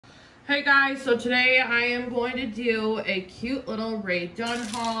Hey guys, so today I am going to do a cute little Ray Dunn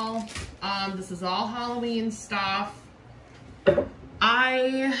haul. This is all Halloween stuff.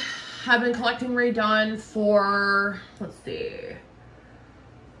 I have been collecting Ray Dunn for, let's see,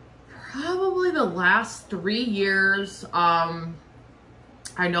 probably the last 3 years. I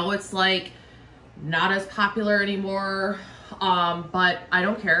know it's like not as popular anymore, but I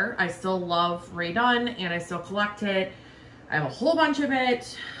don't care. I still love Ray Dunn and I still collect it. I have a whole bunch of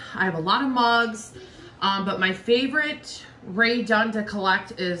it. I have a lot of mugs, but my favorite Ray Dunn to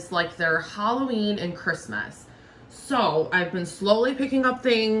collect is like their Halloween and Christmas. So I've been slowly picking up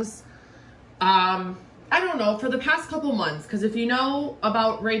things, I don't know, for the past couple months, because if you know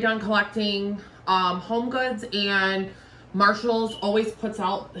about Ray Dunn collecting, Home Goods and Marshalls always puts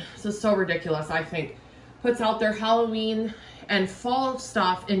out, this is so ridiculous, I think, puts out their Halloween and fall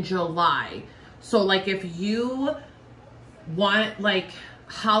stuff in July. So like if you want like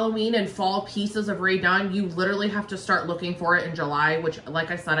Halloween and fall pieces of Ray Dunn, you literally have to start looking for it in July, which, like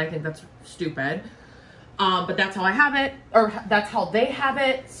I said, I think that's stupid. But that's how I have it, or that's how they have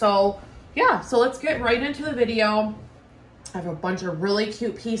it. So yeah, so let's get right into the video. I have a bunch of really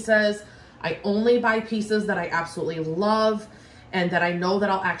cute pieces. I only buy pieces that I absolutely love and that I know that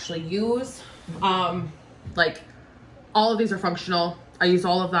I'll actually use. Like all of these are functional. I use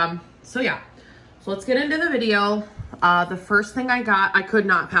all of them. So yeah, so let's get into the video. The first thing I got, I could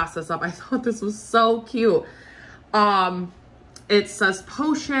not pass this up. I thought this was so cute. It says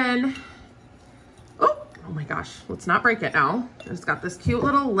potion. Oh my gosh, let's not break it now. It's got this cute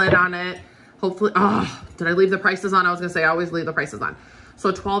little lid on it. Hopefully, did I leave the prices on? I was gonna say I always leave the prices on.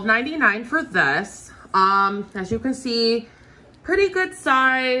 So $12.99 for this. As you can see, pretty good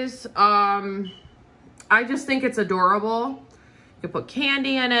size. I just think it's adorable. You could put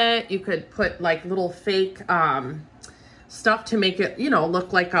candy in it. You could put like little fake, stuff to make it, you know,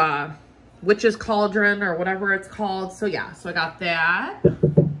 look like a witch's cauldron or whatever it's called. So yeah, so I got that.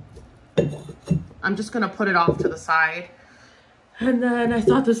 I'm just gonna put it off to the side. And then I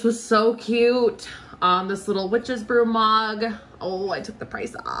thought this was so cute. This little witch's brew mug. Oh, I took the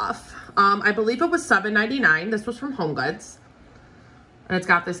price off. I believe it was $7.99. This was from Home Goods. And it's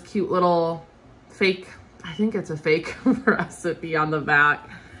got this cute little fake, I think it's a fake recipe on the back.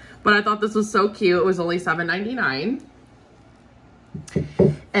 But I thought this was so cute. It was only $7.99.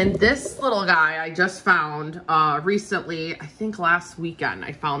 And this little guy I just found recently, I think last weekend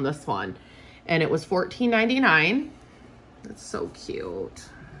I found this one, and it was $14.99. It's so cute.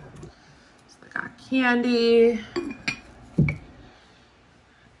 So I got candy,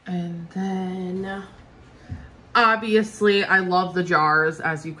 and then obviously I love the jars,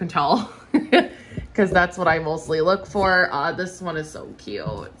 as you can tell, because that's what I mostly look for. This one is so cute.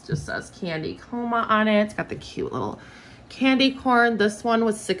 It just says Candy Coma on it. It's got the cute little candy corn. This one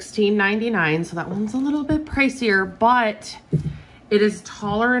was $16.99, so that one's a little bit pricier, but it is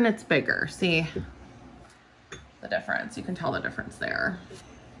taller and it's bigger. See the difference? You can tell the difference there.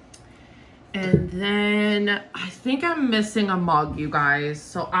 And then I think I'm missing a mug, you guys,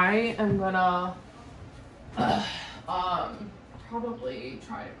 so I am gonna probably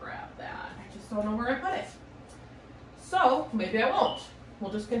try to grab that. I just don't know where I put it, so maybe I won't.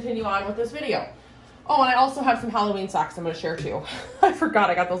 We'll just continue on with this video. Oh, and I also have some Halloween socks I'm going to share too. I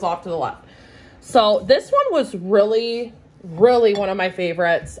forgot I got those off to the left. So this one was really, really one of my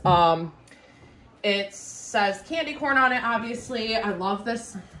favorites. It says candy corn on it, obviously. I love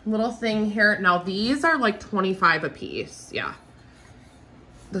this little thing here. Now these are like 25 a piece. Yeah.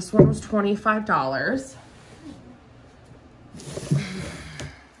 This one was $25.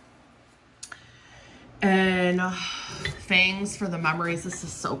 And fangs for the memories. This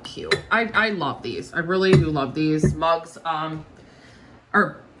is so cute. I love these. I really do love these mugs,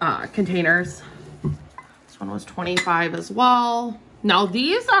 or containers. This one was 25 as well. Now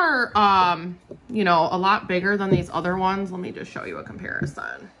these are, you know, a lot bigger than these other ones. Let me just show you a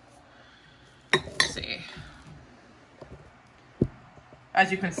comparison. Let's see.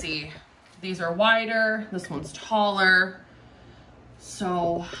 As you can see, these are wider. This one's taller.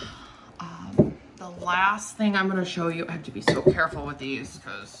 So, the last thing I'm going to show you, I have to be so careful with these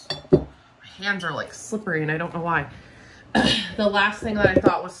because my hands are like slippery and I don't know why. The last thing that I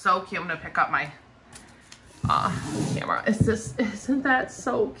thought was so cute, I'm going to pick up my camera. It's just, isn't that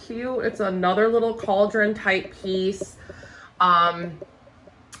so cute? It's another little cauldron type piece. I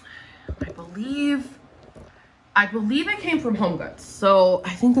believe it came from Home Goods. So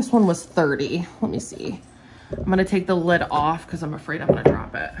I think this one was 30. Let me see. I'm going to take the lid off because I'm afraid I'm going to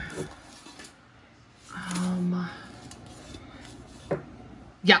drop it.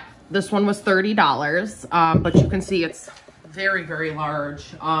 Yeah, this one was $30, but you can see it's very, very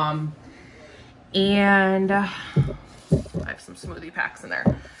large. And I have some smoothie packs in there.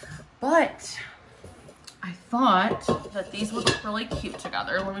 But I thought that these would look really cute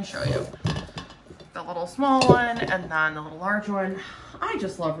together. Let me show you. The little small one and then the little large one. I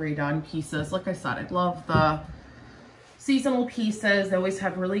just love redone pieces. Like I said, I love the seasonal pieces. They always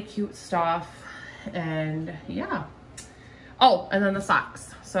have really cute stuff. And yeah. Oh, and then the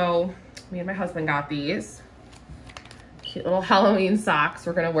socks. So me and my husband got these. Cute little Halloween socks.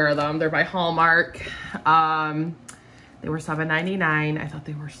 We're gonna wear them. They're by Hallmark. They were $7.99. I thought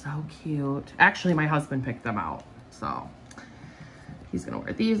they were so cute. Actually, my husband picked them out. So he's gonna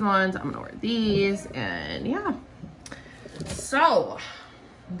wear these ones. I'm gonna wear these, and yeah. So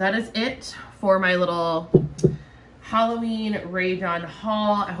that is it for my little Halloween Rae Dunn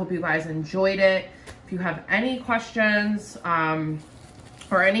haul. I hope you guys enjoyed it. If you have any questions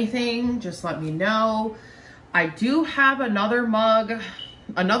or anything, just let me know. I do have another mug,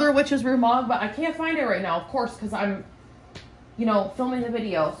 another Witch's Brew mug, but I can't find it right now, of course, because I'm, you know, filming the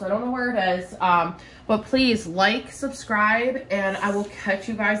video, so I don't know where it is. But please like, subscribe, and I will catch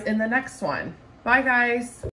you guys in the next one. Bye, guys.